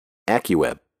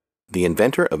AccuWeb, the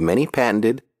inventor of many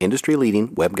patented,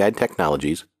 industry-leading webguide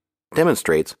technologies,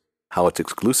 demonstrates how its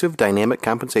exclusive dynamic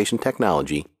compensation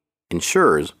technology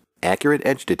ensures accurate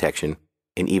edge detection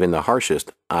in even the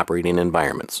harshest operating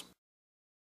environments.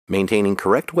 Maintaining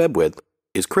correct web width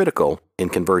is critical in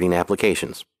converting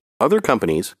applications. Other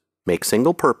companies make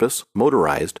single-purpose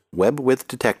motorized web width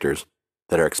detectors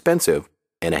that are expensive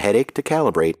and a headache to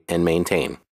calibrate and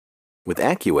maintain. With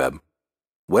AccuWeb,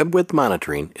 web width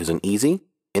monitoring is an easy,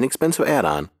 inexpensive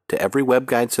add-on to every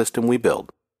webguide system we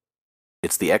build.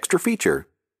 It's the extra feature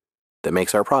that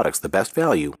makes our products the best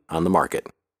value on the market.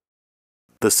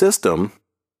 The system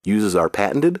uses our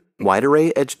patented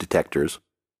WideArray edge detectors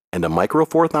and a Micro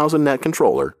 4000 net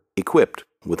controller equipped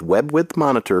with web width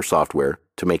monitor software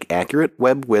to make accurate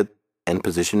web width and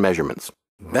position measurements.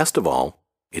 Best of all,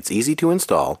 it's easy to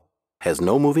install, has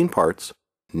no moving parts,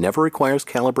 never requires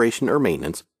calibration or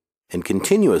maintenance, and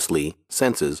continuously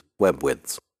senses web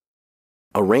widths.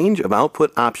 A range of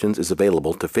output options is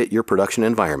available to fit your production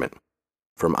environment,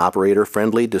 from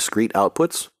operator-friendly discrete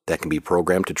outputs that can be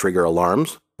programmed to trigger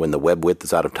alarms when the web width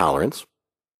is out of tolerance,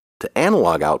 to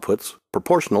analog outputs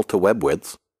proportional to web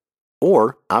widths,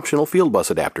 or optional field bus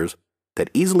adapters that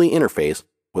easily interface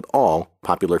with all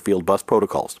popular field bus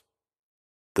protocols.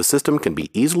 The system can be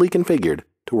easily configured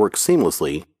to work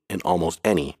seamlessly in almost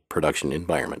any production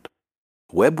environment.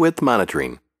 Web width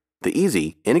monitoring, the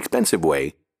easy, inexpensive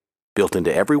way built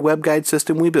into every webguide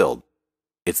system we build.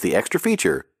 It's the extra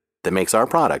feature that makes our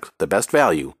products the best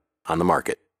value on the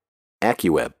market.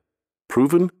 AccuWeb,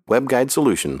 proven webguide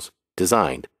solutions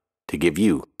designed to give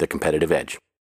you the competitive edge.